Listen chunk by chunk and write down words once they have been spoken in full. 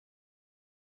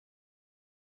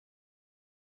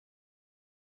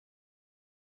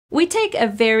We take a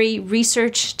very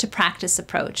research to practice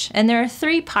approach, and there are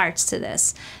 3 parts to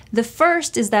this. The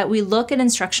first is that we look at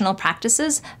instructional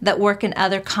practices that work in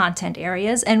other content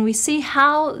areas, and we see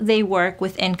how they work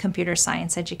within computer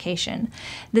science education.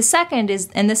 The second is,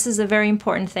 and this is a very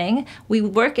important thing, we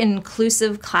work in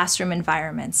inclusive classroom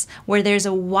environments where there's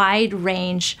a wide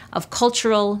range of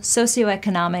cultural,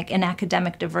 socioeconomic, and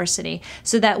academic diversity,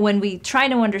 so that when we try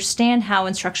to understand how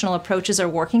instructional approaches are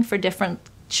working for different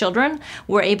children,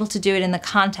 we're able to do it in the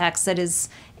context that is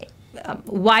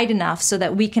wide enough so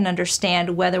that we can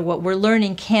understand whether what we're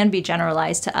learning can be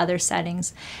generalized to other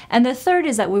settings. And the third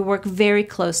is that we work very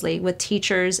closely with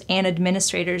teachers and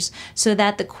administrators so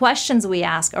that the questions we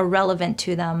ask are relevant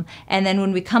to them. And then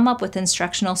when we come up with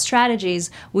instructional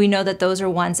strategies, we know that those are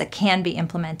ones that can be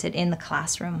implemented in the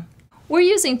classroom. We're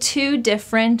using 2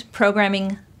 different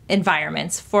programming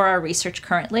environments for our research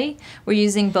currently. We're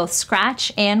using both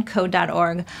Scratch and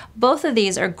Code.org. Both of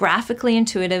these are graphically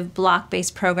intuitive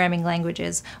block-based programming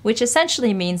languages, which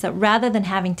essentially means that rather than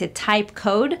having to type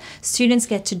code, students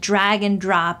get to drag and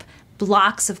drop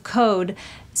blocks of code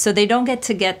so they don't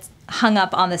get hung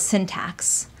up on the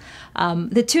syntax.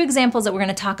 The 2 examples that we're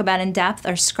going to talk about in depth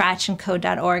are Scratch and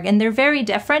Code.org, and they're very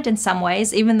different in some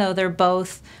ways, even though they're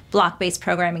both block-based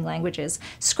programming languages.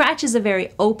 Scratch is a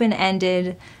very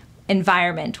open-ended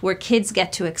environment where kids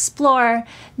get to explore.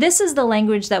 This is the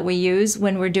language that we use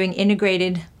when we're doing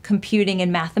integrated computing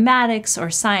in mathematics or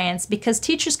science, because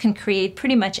teachers can create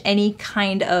pretty much any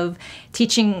kind of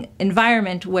teaching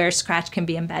environment where Scratch can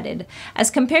be embedded.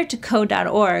 As compared to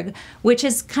Code.org, which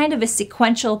is kind of a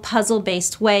sequential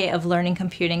puzzle-based way of learning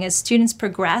computing. As students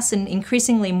progress in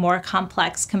increasingly more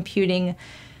complex computing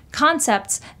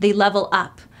concepts, they level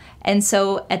up. And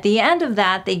so at the end of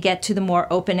that, they get to the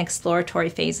more open exploratory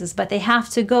phases, but they have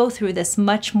to go through this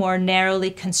much more narrowly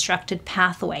constructed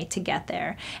pathway to get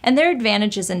there. And there are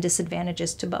advantages and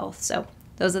disadvantages to both. So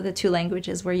those are the 2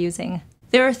 languages we're using.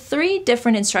 There are 3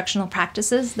 different instructional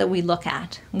practices that we look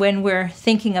at when we're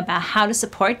thinking about how to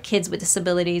support kids with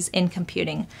disabilities in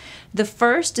computing. The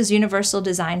first is universal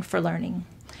design for learning.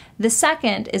 The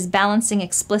second is balancing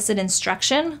explicit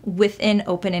instruction within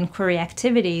open inquiry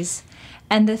activities.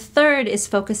 And the third is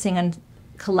focusing on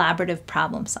collaborative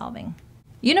problem solving.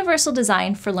 Universal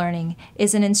design for learning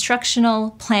is an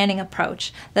instructional planning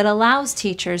approach that allows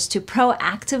teachers to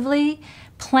proactively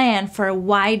plan for a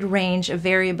wide range of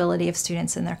variability of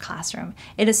students in their classroom.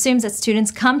 It assumes that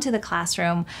students come to the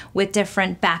classroom with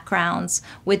different backgrounds,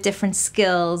 with different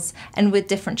skills, and with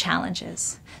different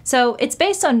challenges. So it's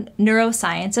based on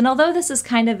neuroscience, and although this is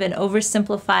kind of an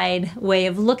oversimplified way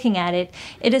of looking at it,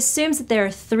 it assumes that there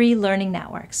are 3 learning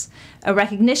networks. A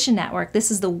recognition network, this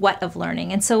is the what of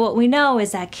learning. And so what we know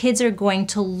is that kids are going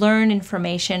to learn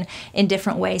information in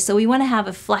different ways. So we want to have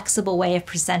a flexible way of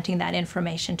presenting that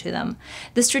information to them.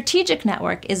 The strategic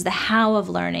network is the how of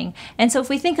learning. And so if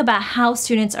we think about how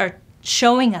students are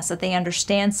showing us that they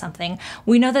understand something,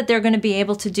 we know that they're going to be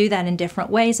able to do that in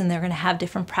different ways, and they're going to have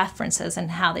different preferences in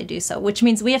how they do so, which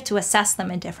means we have to assess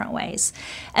them in different ways.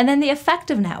 And then the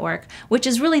affective network, which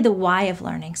is really the why of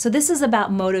learning. So this is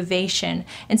about motivation.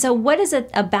 And so what is it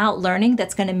about learning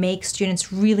that's going to make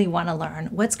students really want to learn?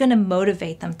 What's going to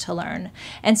motivate them to learn?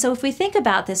 And so if we think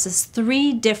about this as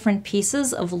 3 different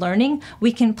pieces of learning,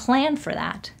 we can plan for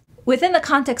that. Within the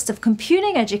context of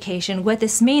computing education, what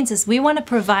this means is we want to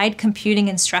provide computing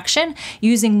instruction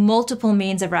using multiple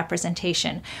means of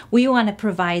representation. We want to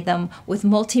provide them with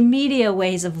multimedia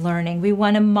ways of learning. We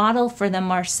want to model for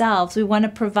them ourselves. We want to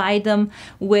provide them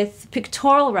with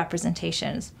pictorial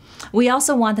representations. We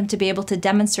also want them to be able to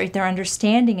demonstrate their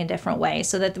understanding in different ways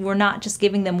so that we're not just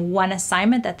giving them one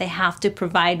assignment that they have to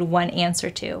provide one answer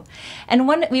to. And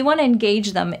we want to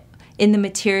engage them in the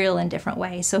material in different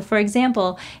ways. So for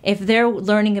example, if they're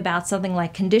learning about something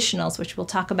like conditionals, which we'll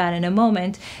talk about in a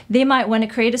moment, they might want to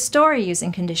create a story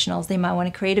using conditionals. They might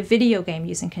want to create a video game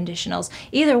using conditionals.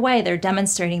 Either way, they're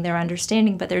demonstrating their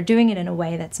understanding, but they're doing it in a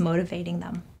way that's motivating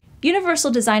them. Universal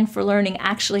design for learning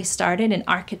actually started in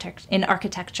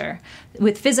architecture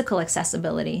with physical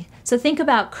accessibility. So think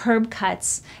about curb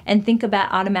cuts and think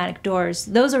about automatic doors.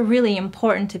 Those are really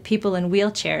important to people in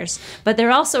wheelchairs, but they're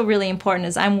also really important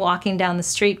as I'm walking down the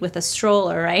street with a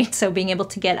stroller, right? So being able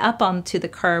to get up onto the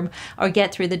curb or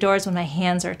get through the doors when my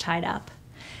hands are tied up.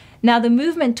 Now, the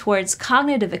movement towards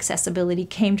cognitive accessibility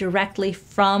came directly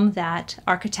from that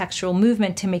architectural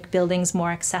movement to make buildings more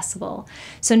accessible.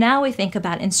 So now we think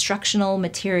about instructional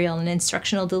material and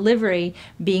instructional delivery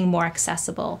being more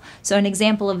accessible. So an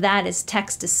example of that is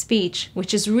text-to-speech,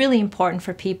 which is really important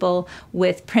for people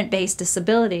with print-based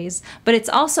disabilities, but it's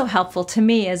also helpful to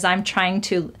me as I'm trying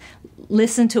to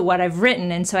listen to what I've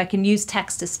written, and so I can use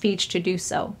text-to-speech to do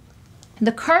so.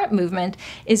 The current movement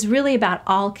is really about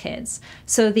all kids.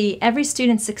 So the Every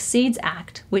Student Succeeds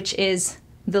Act, which is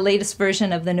the latest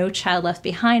version of the No Child Left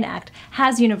Behind Act,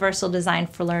 has universal design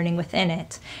for learning within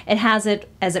it. It has it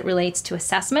as it relates to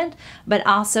assessment, but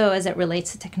also as it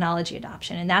relates to technology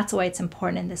adoption, and that's why it's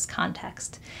important in this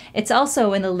context. It's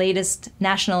also in the latest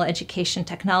National Education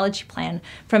Technology Plan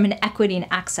from an equity and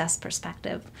access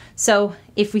perspective. So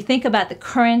if we think about the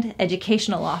current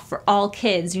educational law for all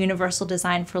kids, universal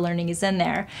design for learning is in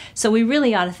there. So we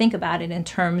really ought to think about it in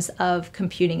terms of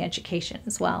computing education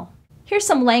as well. Here's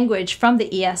some language from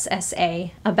the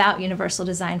ESSA about universal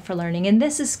design for learning, and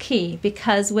this is key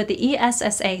because what the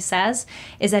ESSA says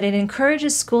is that it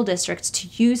encourages school districts to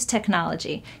use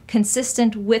technology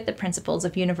consistent with the principles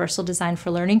of universal design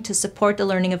for learning to support the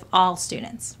learning of all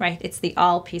students, right? It's the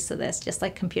all piece of this, just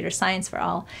like computer science for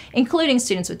all, including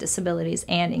students with disabilities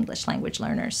and English language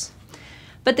learners.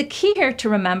 But the key here to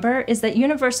remember is that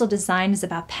universal design is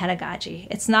about pedagogy.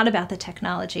 It's not about the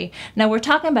technology. Now we're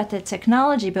talking about the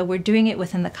technology, but we're doing it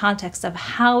within the context of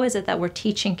how is it that we're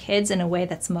teaching kids in a way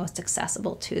that's most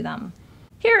accessible to them.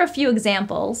 Here are a few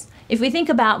examples. If we think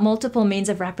about multiple means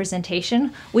of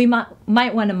representation, we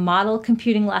might want to model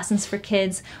computing lessons for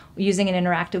kids using an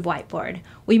interactive whiteboard.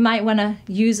 We might want to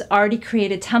use already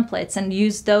created templates and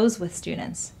use those with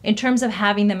students. In terms of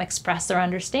having them express their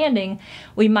understanding,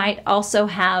 we might also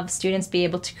have students be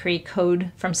able to create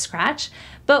code from scratch,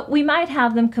 but we might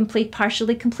have them complete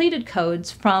partially completed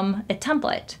codes from a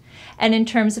template. And in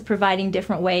terms of providing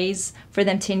different ways for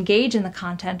them to engage in the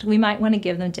content, we might want to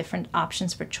give them different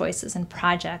options for choices and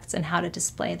projects and how to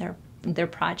display their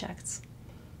projects.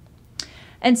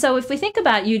 And so if we think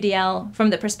about UDL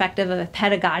from the perspective of a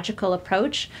pedagogical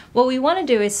approach, what we want to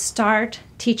do is start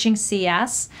teaching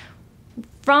CS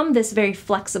from this very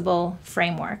flexible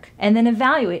framework and then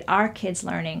evaluate, are kids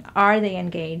learning? Are they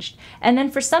engaged? And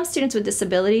then for some students with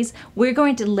disabilities, we're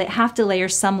going to have to layer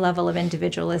some level of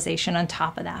individualization on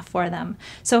top of that for them.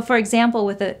 So for example,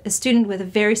 with a student with a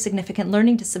very significant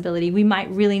learning disability, we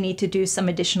might really need to do some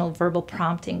additional verbal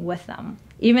prompting with them,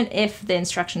 even if the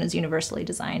instruction is universally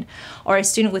designed. Or a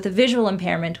student with a visual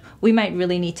impairment, we might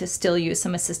really need to still use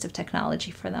some assistive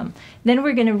technology for them. Then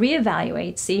we're going to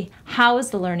reevaluate, see how is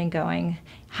the learning going,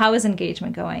 how is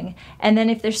engagement going, and then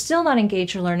if they're still not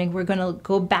engaged or learning, we're going to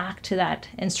go back to that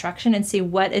instruction and see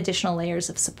what additional layers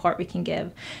of support we can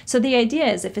give. So the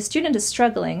idea is if a student is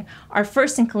struggling, our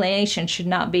first inclination should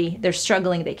not be they're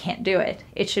struggling, they can't do it.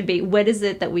 It should be what is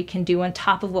it that we can do on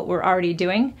top of what we're already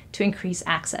doing to increase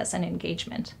access and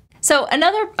engagement. So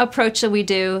another approach that we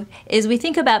do is we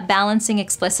think about balancing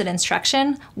explicit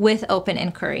instruction with open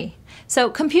inquiry. So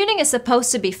computing is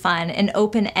supposed to be fun and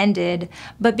open-ended,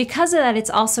 but because of that, it's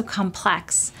also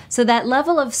complex. So that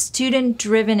level of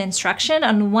student-driven instruction,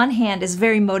 on one hand, is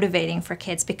very motivating for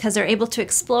kids because they're able to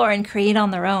explore and create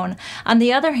on their own. On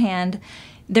the other hand,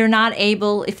 they're not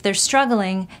able, if they're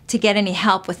struggling, to get any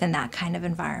help within that kind of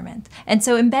environment. And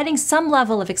so embedding some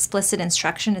level of explicit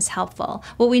instruction is helpful.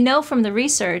 What we know from the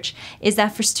research is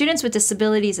that for students with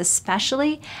disabilities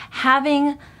especially,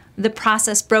 having the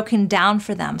process broken down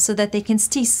for them so that they can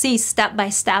see step by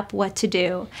step what to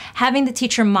do. Having the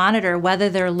teacher monitor whether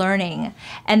they're learning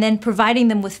and then providing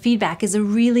them with feedback is a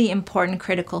really important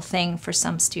critical thing for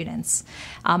some students.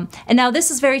 And now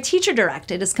this is very teacher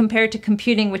directed as compared to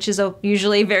computing, which is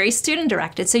usually very student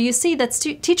directed. So you see that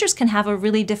teachers can have a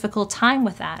really difficult time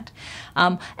with that.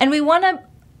 And we want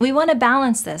to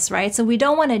balance this, right? So we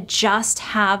don't want to just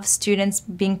have students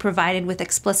being provided with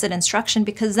explicit instruction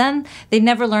because then they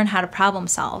never learn how to problem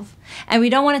solve. And we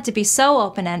don't want it to be so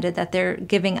open-ended that they're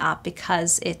giving up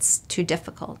because it's too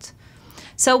difficult.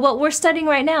 So what we're studying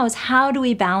right now is how do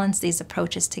we balance these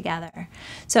approaches together?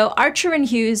 So Archer and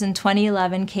Hughes in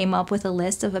 2011 came up with a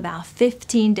list of about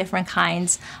 15 different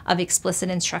kinds of explicit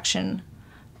instruction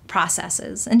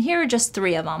processes. And here are just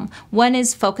 3 of them. One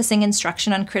is focusing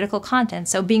instruction on critical content.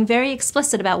 So being very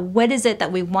explicit about what is it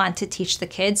that we want to teach the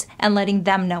kids and letting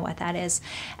them know what that is.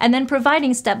 And then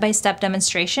providing step-by-step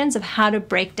demonstrations of how to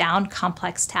break down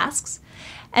complex tasks.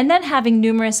 And then having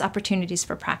numerous opportunities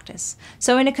for practice.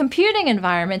 So in a computing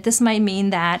environment, this might mean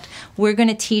that we're going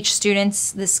to teach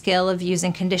students the skill of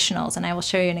using conditionals, and I will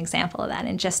show you an example of that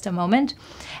in just a moment.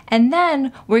 And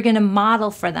then we're going to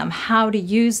model for them how to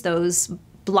use those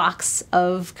blocks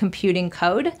of computing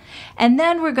code. And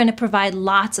then we're going to provide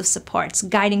lots of supports,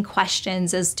 guiding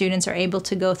questions as students are able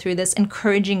to go through this,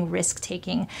 encouraging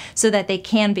risk-taking so that they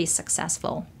can be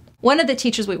successful. One of the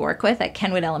teachers we work with at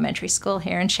Kenwood Elementary School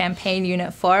here in Champaign,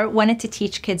 Unit 4, wanted to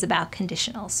teach kids about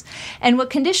conditionals. And what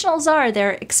conditionals are,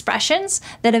 they're expressions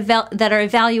that are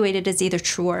evaluated as either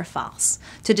true or false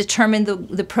to determine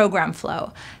the program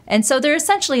flow. And so they're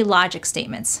essentially logic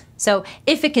statements. So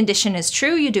if a condition is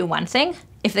true, you do one thing.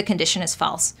 If the condition is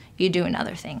false, you do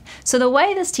another thing. So the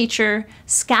way this teacher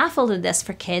scaffolded this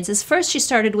for kids is first she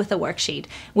started with a worksheet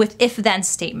with if-then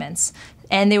statements,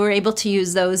 and they were able to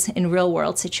use those in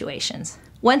real-world situations.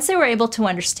 Once they were able to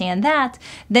understand that,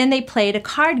 then they played a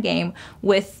card game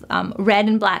with red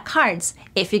and black cards.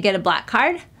 If you get a black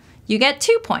card, you get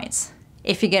 2 points.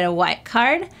 If you get a white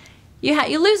card,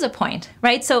 you lose a point,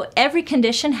 right? So every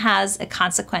condition has a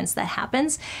consequence that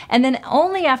happens, and then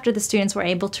only after the students were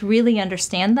able to really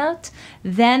understand that,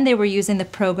 then they were using the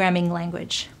programming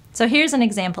language. So here's an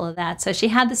example of that. So she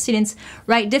had the students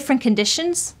write different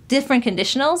conditions, different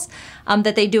conditionals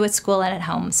that they do at school and at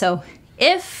home. So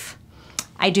if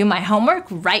I do my homework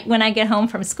right when I get home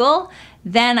from school,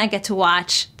 then I get to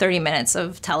watch 30 minutes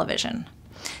of television.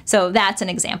 So that's an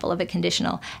example of a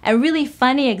conditional. A really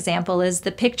funny example is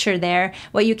the picture there.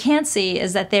 What you can't see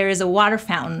is that there is a water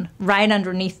fountain right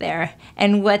underneath there.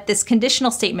 And what this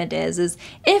conditional statement is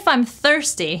if I'm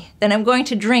thirsty, then I'm going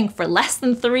to drink for less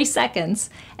than 3 seconds,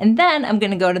 and then I'm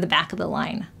going to go to the back of the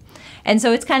line. And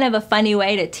so it's kind of a funny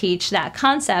way to teach that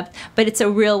concept, but it's a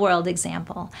real-world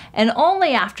example. And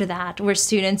only after that were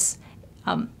students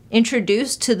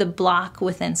introduced to the block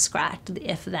within Scratch, the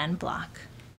if-then block.